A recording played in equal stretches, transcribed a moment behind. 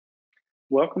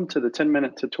Welcome to the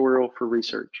 10-minute tutorial for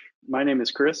research. My name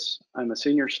is Chris. I'm a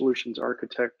senior solutions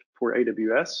architect for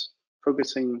AWS,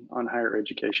 focusing on higher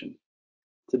education.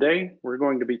 Today, we're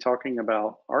going to be talking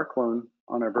about Rclone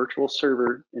on a virtual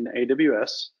server in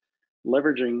AWS,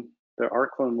 leveraging the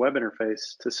Rclone web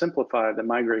interface to simplify the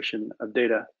migration of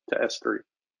data to S3.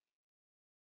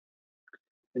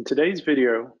 In today's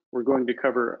video, we're going to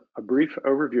cover a brief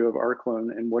overview of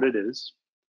Rclone and what it is,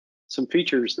 some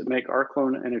features that make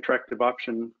Rclone an attractive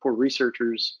option for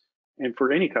researchers and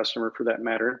for any customer for that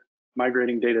matter,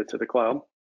 migrating data to the cloud.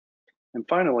 And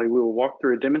finally, we will walk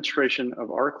through a demonstration of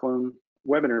Rclone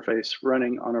web interface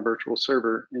running on a virtual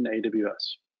server in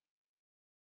AWS.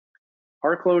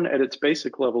 Rclone at its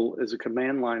basic level is a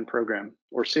command line program,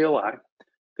 or CLI,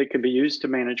 that can be used to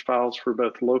manage files for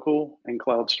both local and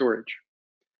cloud storage.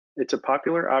 It's a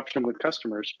popular option with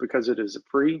customers because it is a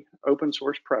free open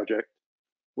source project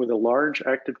with a large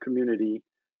active community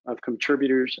of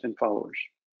contributors and followers.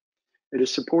 It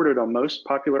is supported on most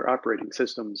popular operating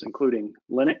systems, including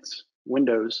Linux,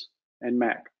 Windows, and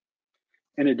Mac.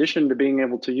 In addition to being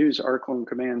able to use Rclone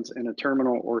commands in a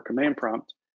terminal or command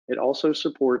prompt, it also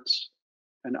supports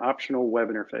an optional web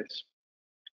interface.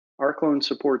 Rclone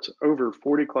supports over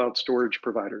 40 cloud storage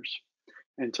providers.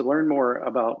 And to learn more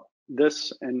about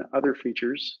this and other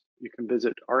features, you can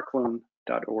visit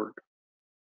rclone.org.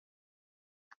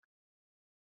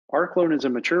 Rclone is a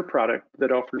mature product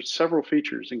that offers several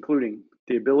features, including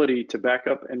the ability to back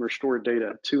up and restore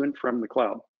data to and from the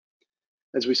cloud.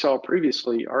 As we saw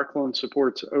previously, Rclone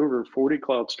supports over 40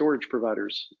 cloud storage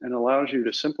providers and allows you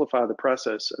to simplify the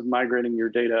process of migrating your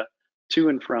data to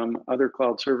and from other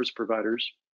cloud service providers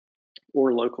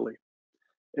or locally.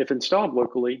 If installed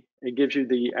locally, it gives you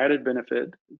the added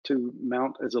benefit to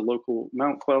mount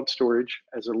cloud storage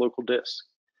as a local disk.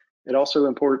 It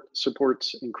also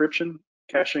supports encryption,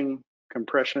 caching,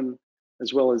 compression,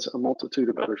 as well as a multitude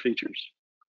of other features.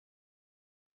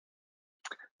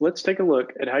 Let's take a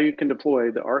look at how you can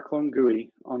deploy the Rclone GUI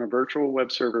on a virtual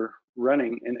web server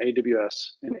running in AWS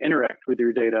and interact with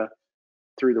your data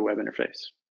through the web interface.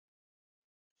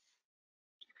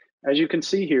 As you can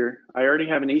see here, I already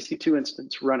have an EC2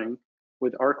 instance running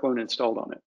with Rclone installed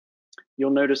on it.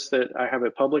 You'll notice that I have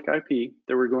a public IP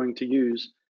that we're going to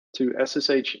use to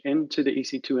SSH into the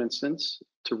EC2 instance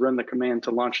to run the command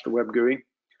to launch the web GUI.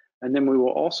 And then we will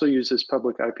also use this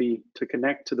public IP to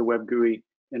connect to the web GUI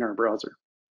in our browser.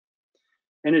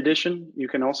 In addition, you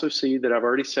can also see that I've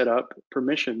already set up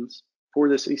permissions for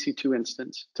this EC2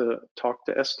 instance to talk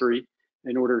to S3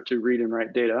 in order to read and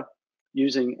write data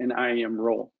using an IAM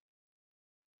role.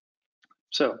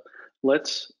 So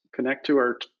let's connect to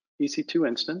our EC2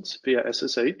 instance via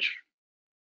SSH.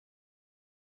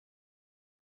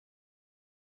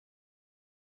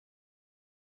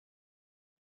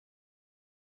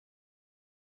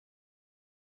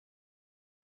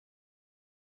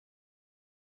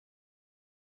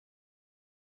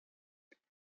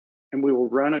 And we will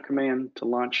run a command to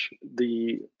launch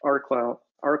the Rclone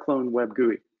web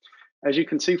GUI. As you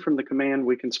can see from the command,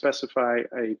 we can specify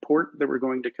a port that we're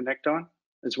going to connect on,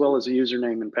 as well as a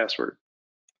username and password.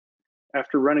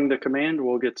 After running the command,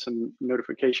 we'll get some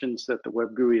notifications that the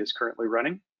web GUI is currently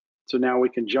running. So now we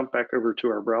can jump back over to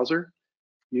our browser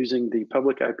using the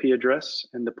public IP address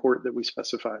and the port that we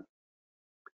specified.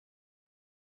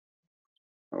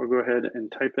 I'll go ahead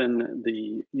and type in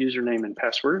the username and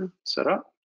password set up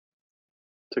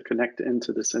to connect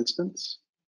into this instance.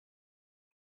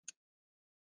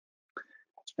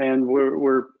 And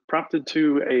we're prompted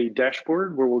to a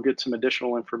dashboard where we'll get some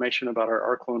additional information about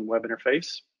our Rclone web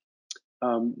interface.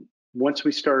 Once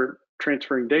we start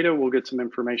transferring data, we'll get some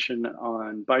information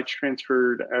on bytes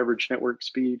transferred, average network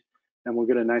speed, and we'll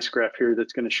get a nice graph here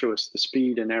that's going to show us the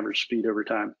speed and average speed over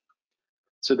time.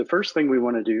 So the first thing we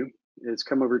want to do is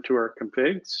come over to our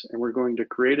configs, and we're going to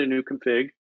create a new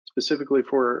config specifically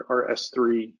for our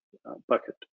S3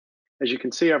 bucket. As you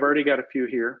can see, I've already got a few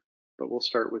here, but we'll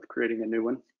start with creating a new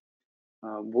one.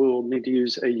 We'll need to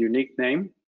use a unique name.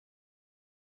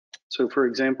 So for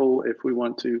example, if we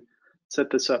want to set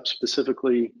this up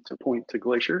specifically to point to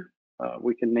Glacier,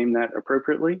 we can name that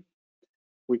appropriately.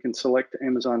 We can select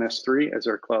Amazon S3 as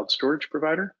our cloud storage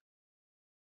provider.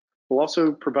 We'll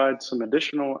also provide some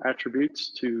additional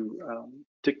attributes to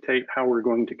dictate how we're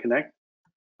going to connect.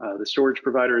 The storage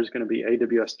provider is going to be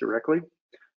AWS directly.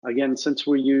 Again, since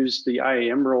we use the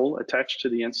IAM role attached to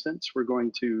the instance, we're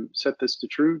going to set this to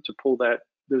true to pull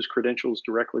those credentials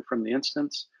directly from the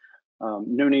instance.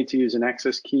 No need to use an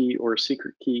access key or a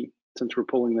secret key since we're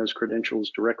pulling those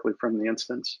credentials directly from the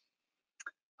instance.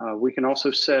 We can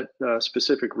also set a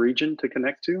specific region to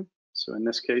connect to. So in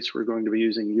this case, we're going to be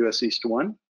using US East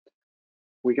 1.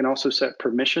 We can also set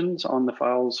permissions on the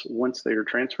files once they are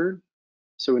transferred.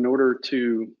 So in order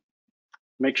to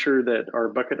make sure that our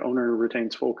bucket owner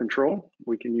retains full control,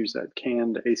 we can use that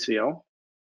canned ACL.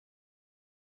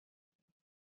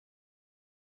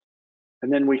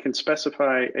 And then we can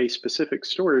specify a specific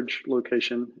storage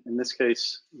location, in this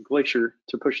case, Glacier,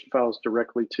 to push the files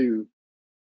directly to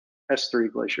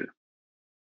S3 Glacier.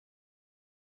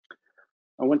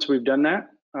 Once we've done that,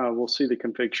 we'll see the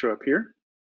config show up here.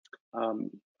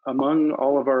 Among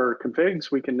all of our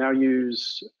configs, we can now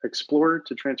use Explorer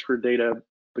to transfer data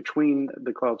between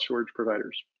the cloud storage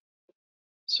providers.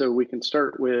 So we can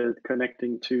start with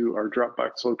connecting to our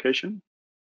Dropbox location.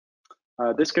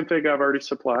 This config I've already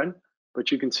supplied,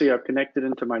 but you can see I've connected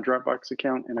into my Dropbox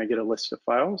account and I get a list of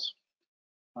files.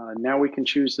 Now we can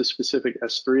choose the specific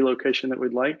S3 location that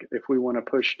we'd like. If we want to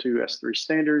push to S3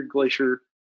 Standard, Glacier,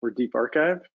 or Deep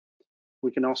Archive, we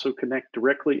can also connect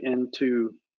directly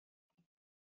into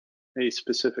a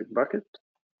specific bucket.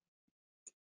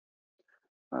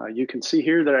 You can see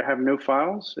here that I have no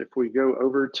files. If we go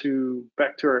over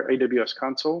back to our AWS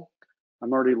console,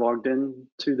 I'm already logged in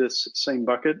to this same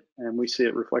bucket and we see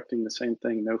it reflecting the same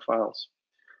thing, no files.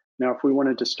 Now, if we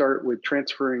wanted to start with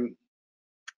transferring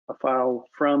a file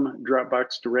from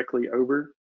Dropbox directly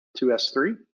over to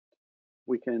S3,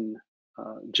 we can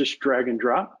just drag and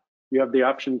drop. You have the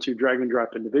option to drag and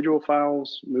drop individual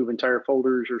files, move entire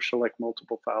folders, or select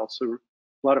multiple files. So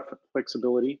a lot of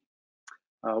flexibility.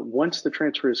 Once the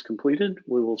transfer is completed,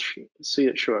 we will see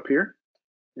it show up here.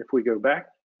 If we go back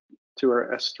to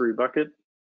our S3 bucket,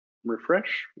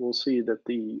 refresh, we'll see that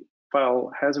the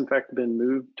file has in fact been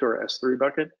moved to our S3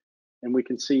 bucket, and we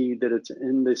can see that it's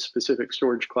in this specific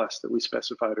storage class that we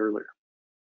specified earlier.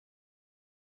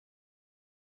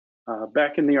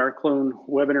 Back in the Rclone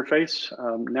web interface,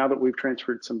 now that we've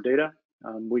transferred some data,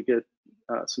 we get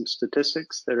some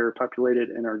statistics that are populated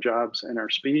in our jobs and our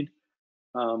speed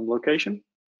location.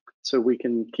 So we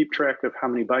can keep track of how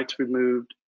many bytes we've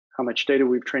moved, how much data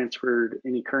we've transferred,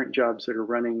 any current jobs that are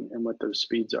running, and what those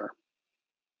speeds are.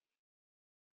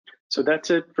 So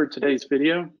that's it for today's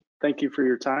video. Thank you for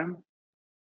your time.